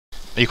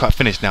Are you quite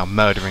finished now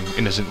murdering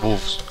innocent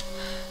wolves?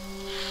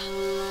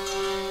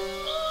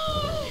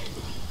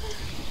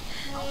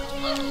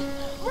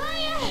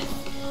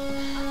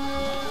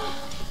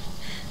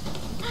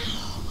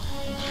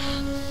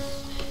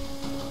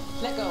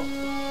 Let go.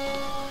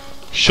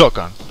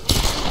 Shotgun.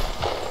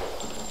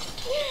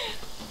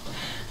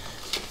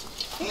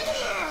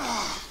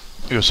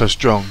 You're so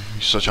strong.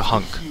 You're such a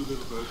hunk.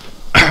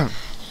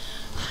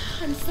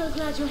 I'm so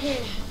glad you're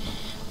here.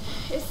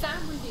 Is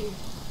Sam with you?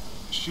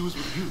 She was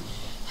with you.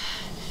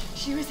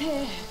 She was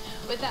here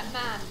with that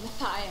man,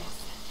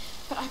 Matthias.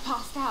 But I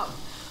passed out.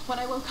 When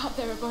I woke up,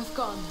 they were both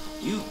gone.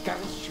 You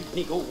guys should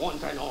me go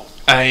want and all.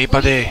 Hey, We need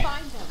buddy. to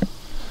find them.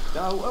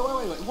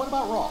 Wait. What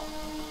about Raw?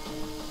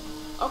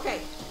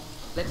 Okay,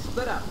 let's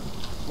split up.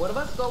 One of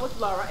us go with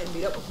Lara and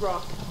meet up with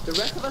Rock. The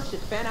rest of us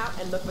should fan out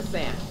and look for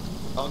Sam.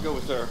 I'll go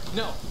with her.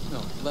 No.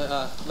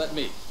 Let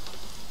me.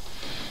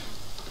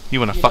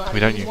 You wanna fuck me,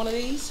 don't you? One of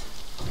these?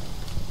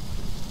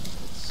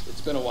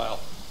 It's been a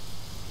while.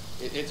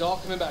 It's all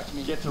coming back to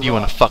me. Get to You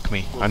wanna Rock. fuck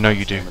me? I know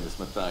you do. This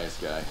Matthias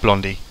guy.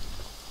 Blondie.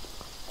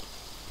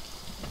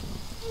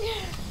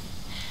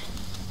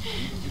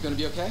 You gonna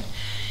be okay?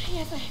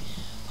 Yes, I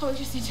probably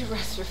just need to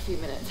rest for a few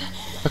minutes.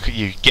 Look at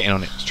you getting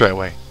on it straight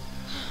away.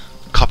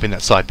 Cupping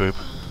that side boob.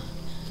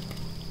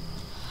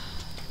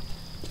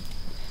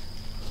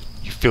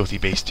 You filthy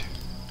beast.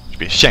 You should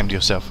be ashamed of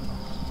yourself.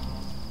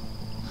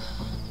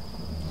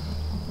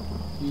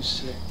 You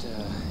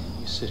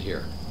sit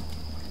here.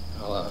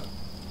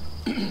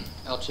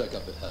 I'll check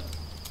up ahead.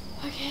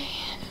 Okay.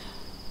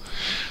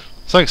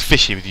 Something's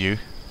fishy with you.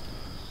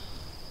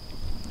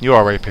 You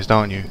are a rapist,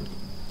 aren't you?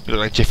 You look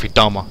like Jeffrey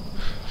Dahmer.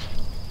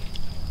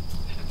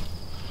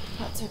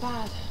 Not so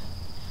bad.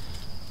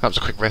 That was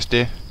a quick rest,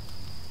 dear.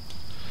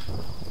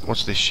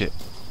 What's this shit?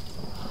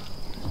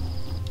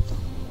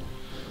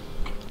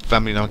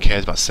 Family no one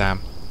cares about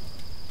Sam.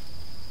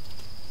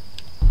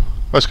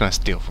 What's gonna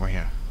steal from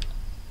here?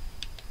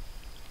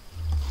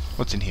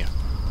 What's in here?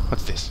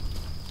 What's this?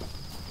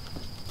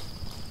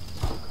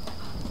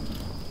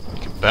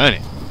 You can burn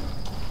it.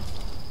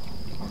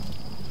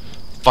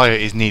 Fire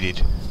is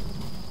needed.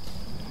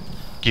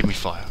 Give me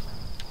fire.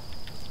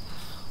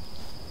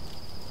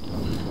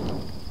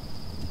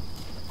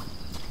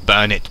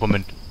 Burn it,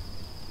 woman.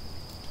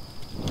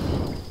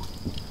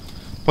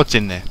 What's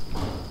in there?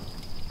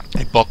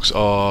 A box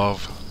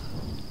of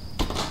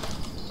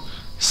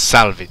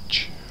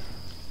salvage.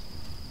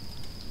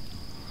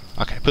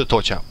 Okay, put the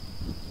torch out.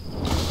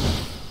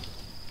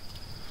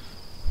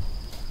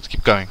 Let's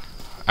keep going.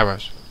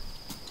 Arrows.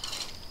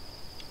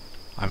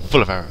 I'm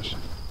full of arrows.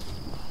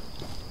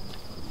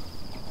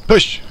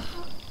 Push!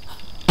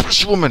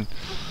 Push, woman!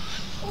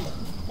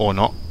 Or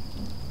not.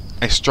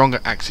 A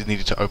stronger axe is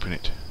needed to open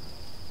it.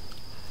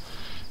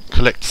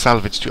 Collect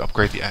salvage to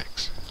upgrade the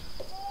axe.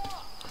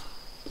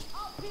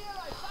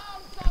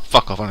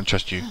 Fuck off, I don't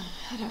trust you.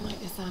 I don't like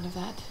the sound of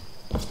that.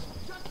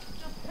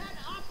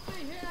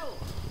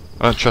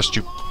 I don't trust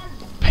you,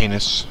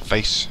 penis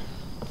face.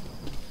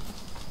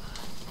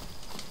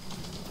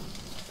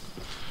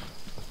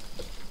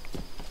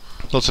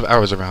 Lots of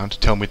arrows around to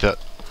tell me that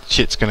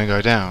shit's gonna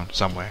go down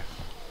somewhere.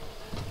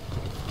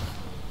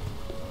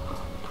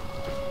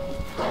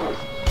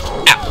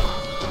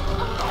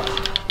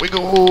 Ow!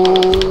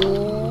 Wiggle!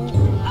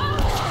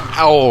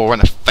 Ow, right in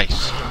the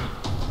face.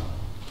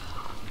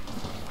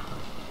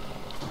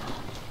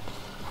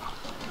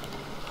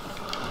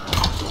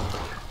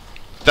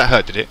 That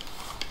hurt, did it?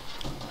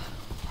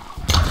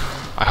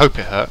 I hope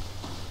it hurt.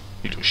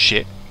 You little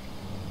shit.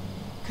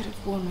 Could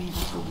have warned me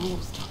about the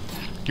wolves,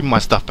 Doctor. Give me my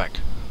stuff back.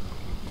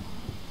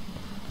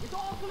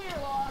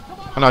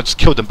 Oh no, I just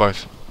killed them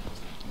both.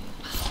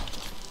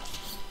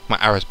 My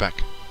arrows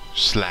back.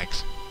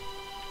 Slags.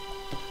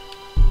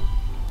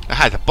 I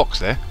had a box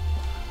there.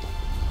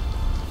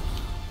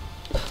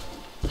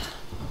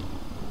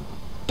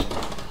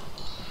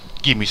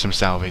 Give me some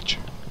salvage.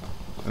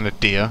 And a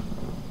deer.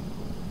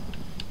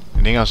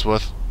 Anything else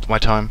worth my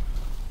time?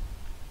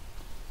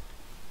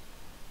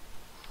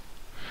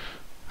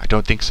 I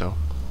don't think so.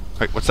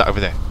 Wait, what's that over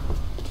there?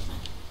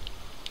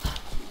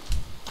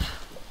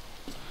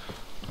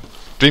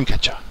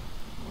 Dreamcatcher.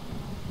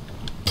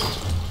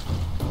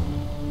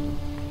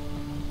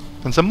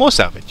 And some more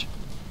salvage.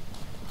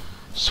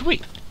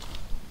 Sweet.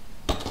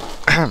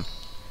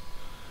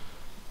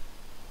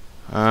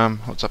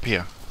 What's up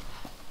here?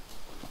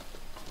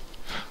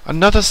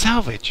 Another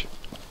salvage.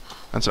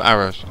 And some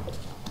arrows.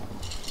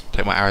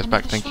 Take my arrows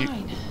back, thank you.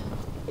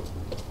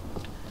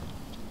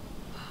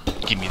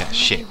 Give me that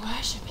shit.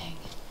 Worshipping.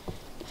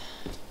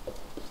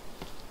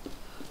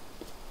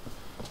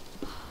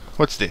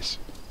 What's this?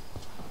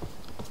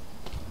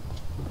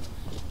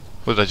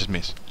 What did I just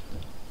miss?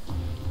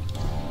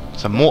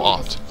 Some more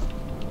art.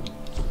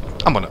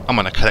 I'm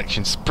on a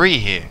collection spree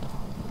here.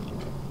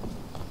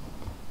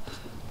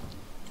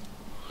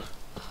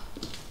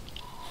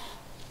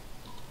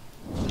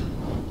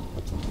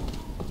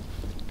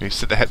 Okay,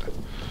 sit the head.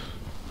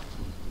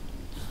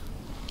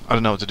 I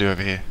don't know what to do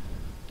over here.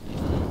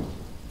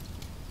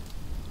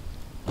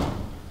 I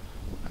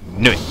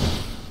knew it.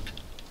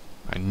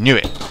 knew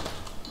it.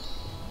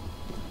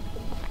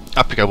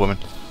 Up you go, woman.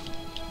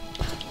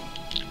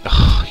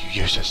 Ugh,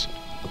 you useless.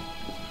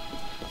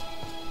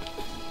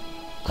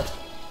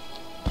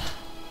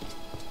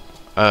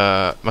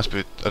 Must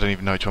be. I don't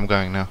even know which way I'm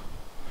going now.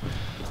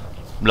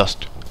 I'm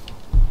lost.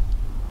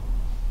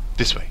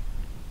 This way.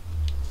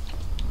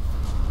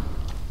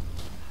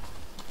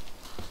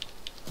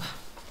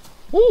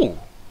 Ooh!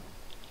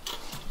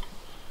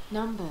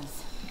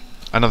 Numbers.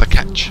 Another Some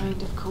catch.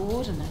 kind of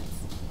coordinates.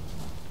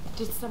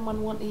 Did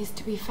someone want these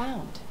to be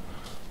found?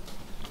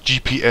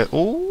 GPS.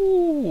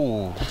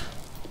 Ooh!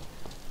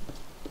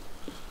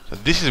 So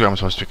this is where I'm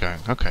supposed to be going.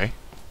 Okay.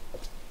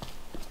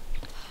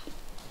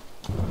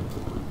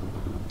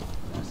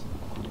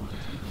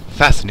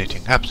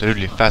 Fascinating.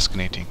 Absolutely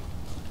fascinating.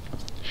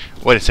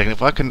 Wait a second.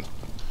 If I can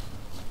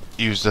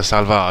use the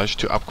salvage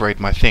to upgrade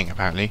my thing,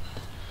 apparently.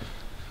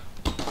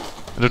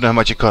 I don't know how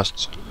much it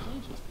costs.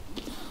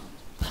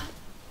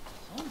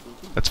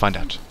 Let's find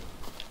out.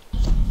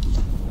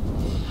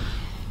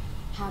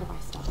 How do I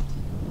start?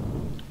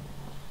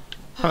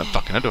 I don't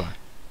fucking know, do I?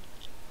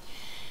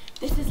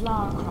 This is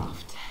Lara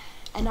Croft,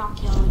 an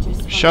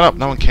archaeologist. Shut up,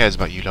 no one cares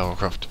about you, Lara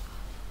Croft.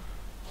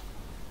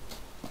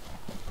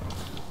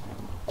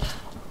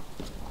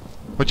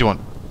 What do you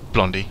want,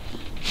 Blondie?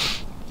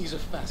 These are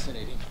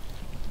fascinating.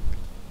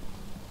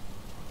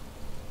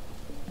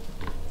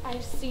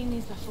 I've seen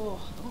these before.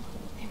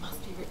 They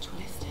must be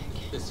ritualistic.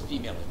 This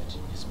female image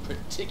is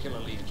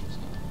particularly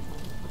interesting.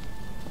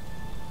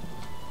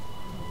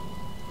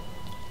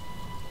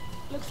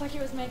 Looks like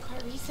it was made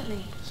quite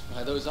recently.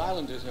 By those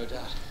islanders, no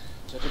doubt.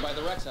 Judging by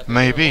the wrecks, I think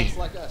Maybe. they're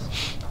like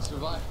us.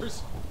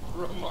 Survivors.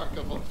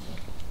 Remarkable.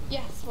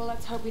 Yes, well,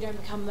 let's hope we don't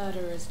become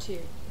murderers too.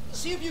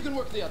 See if you can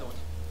work the other one.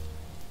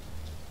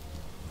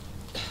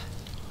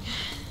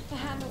 The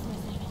hand was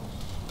missing.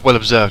 Well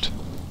observed.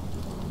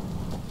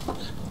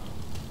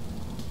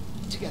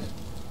 Together.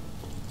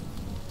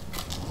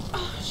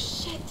 Oh,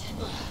 shit.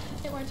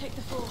 It won't take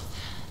the fourth.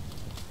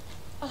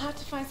 I'll have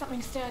to find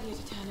something sturdier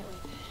to turn it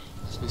with.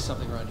 Must be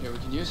something around here we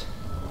can use.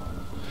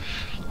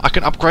 I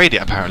can upgrade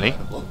it, apparently.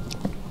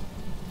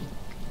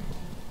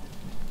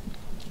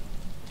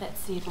 Let's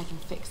see if I can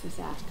fix this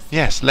axe.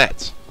 Yes,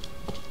 let's.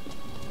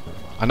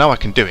 I know I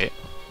can do it.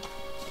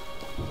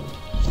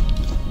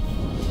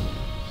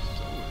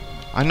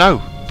 I know,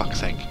 fuck's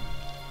sake.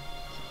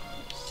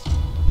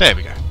 There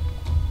we go.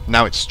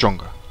 Now it's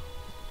stronger.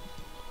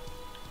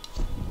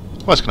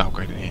 What else can I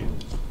upgrade it here?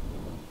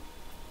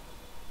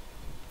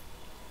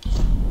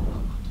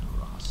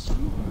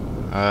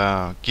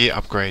 Gear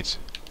upgrades.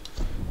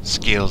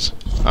 Skills.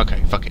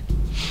 Okay, fuck it.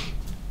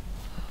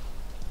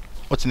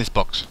 What's in this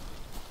box?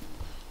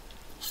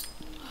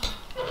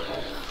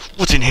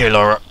 What's in here,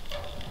 Laura?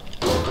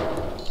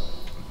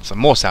 Some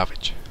more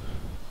salvage.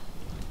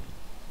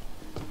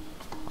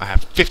 I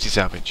have 50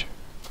 salvage.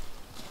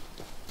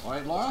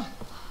 Alright, Laura.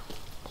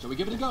 Shall we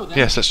give it a go then?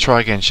 Yes, let's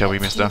try again, shall we,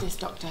 Let's mister? do this,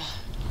 Doctor.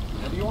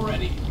 Whenever you're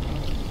ready.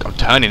 I'm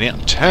turning it,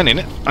 I'm turning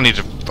it. I need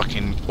a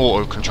fucking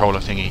auto controller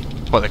thingy.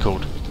 What are they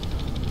called?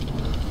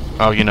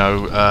 Oh, you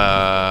know,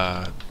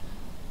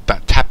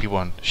 that tappy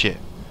one. Shit.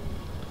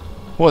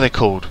 What are they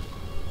called?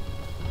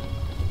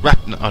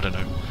 No, I don't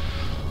know.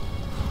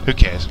 Who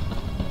cares?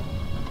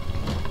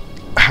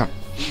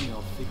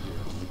 Female figure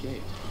on the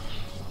gate.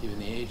 Given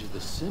the age of the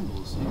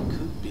symbols, it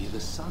could be the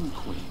Sun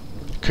Queen.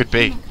 Could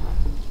be.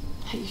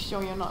 Are you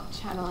sure you're not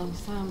channeling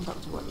Sam,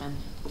 Dr. Whitman?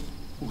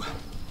 Well,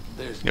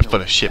 there's You're no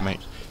full of shit, doubt mate.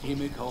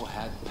 Himiko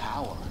had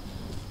power.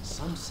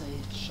 Some say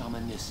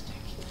shamanistic,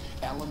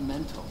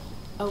 elemental.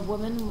 A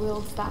woman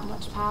wields that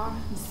much power,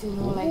 and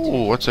sooner or later...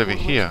 Ooh, what's over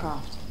it's here?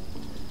 witchcraft.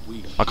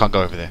 We I can't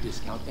go over there.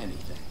 discount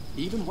anything,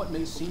 even what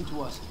may seem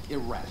to us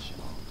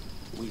irrational.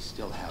 We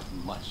still have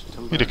much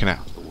to learn looking at?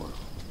 about the world.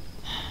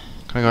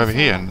 Can I go over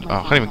here? And oh,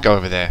 I can't even go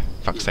over there.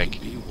 Fuck's It sake.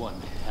 could be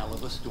one hell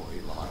of a story,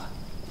 Laura.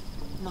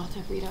 Not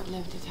if we don't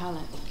live to tell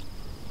it.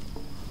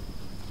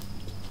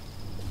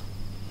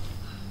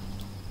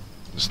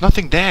 There's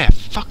nothing there.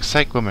 Fuck's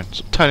sake, woman.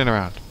 Stop turning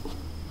around.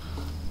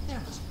 There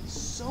must be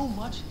so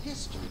much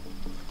history.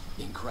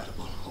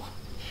 Incredible.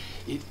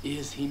 It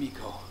is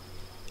Himiko.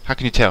 How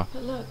can you tell?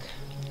 But look,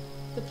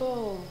 the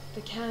bowl,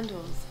 the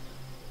candles.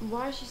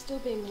 Why is she still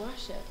being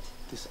worshipped?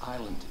 This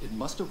island, it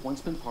must have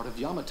once been part of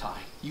Yamatai.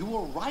 You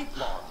were right,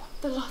 Laura.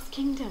 The Lost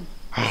Kingdom.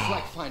 It's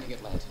like finding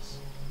Atlantis.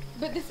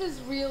 But this is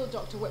real,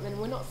 Dr. Whitman.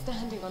 We're not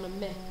standing on a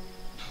myth.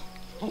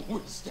 We're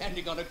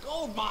standing on a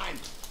gold mine.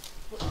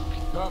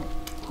 Come,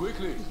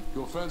 quickly.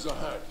 Your friends are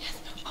hurt.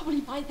 Yes,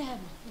 probably by them.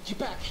 Get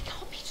back. They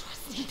can't be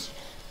trusted.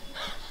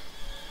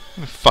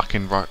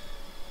 Fucking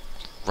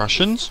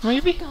Russians,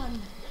 maybe?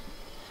 Gun.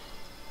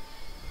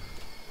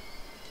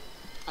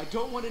 I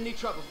don't want any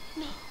trouble.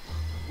 No.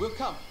 We'll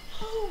come.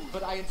 No.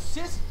 But I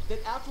insist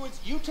that afterwards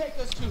you take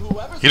us to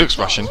whoever's He looks in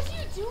charge. Russian. What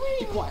are you doing?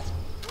 Be quiet.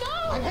 No.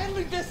 I'm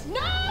handling this.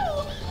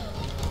 No.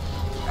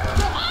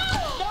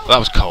 That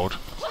was cold.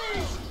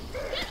 Please.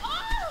 Get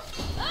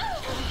off.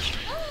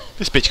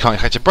 This bitch can't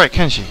catch a break,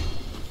 can she?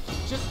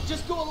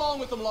 Just go along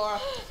with them, Laura.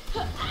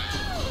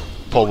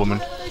 Poor woman.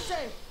 Whatever they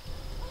say.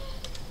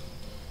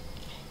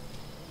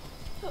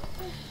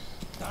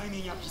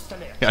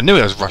 Yeah, I knew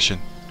it was Russian.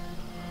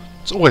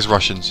 It's always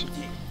Russians.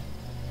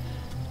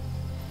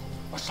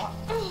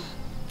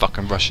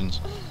 Fucking Russians.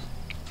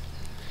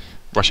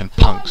 Russian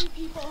punks.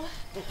 People,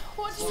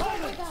 what do you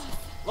want with us?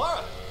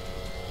 Lara!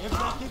 If they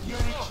give you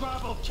any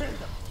trouble, kill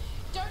them.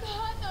 Don't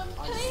hurt them,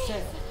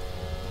 please.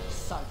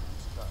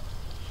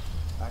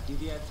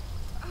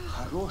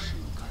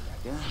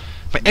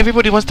 But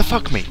everybody wants to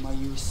fuck me.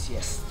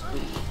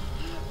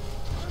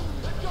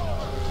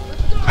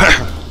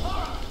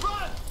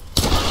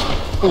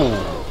 Ooh,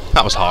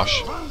 that was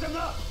harsh. Run them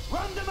up!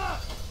 Run them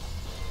up!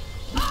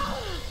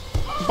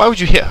 Why would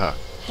you hit her?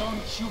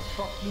 Don't you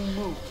fucking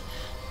move!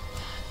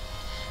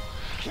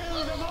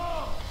 Kill them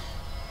all!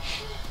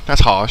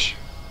 That's harsh.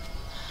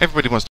 Everybody wants to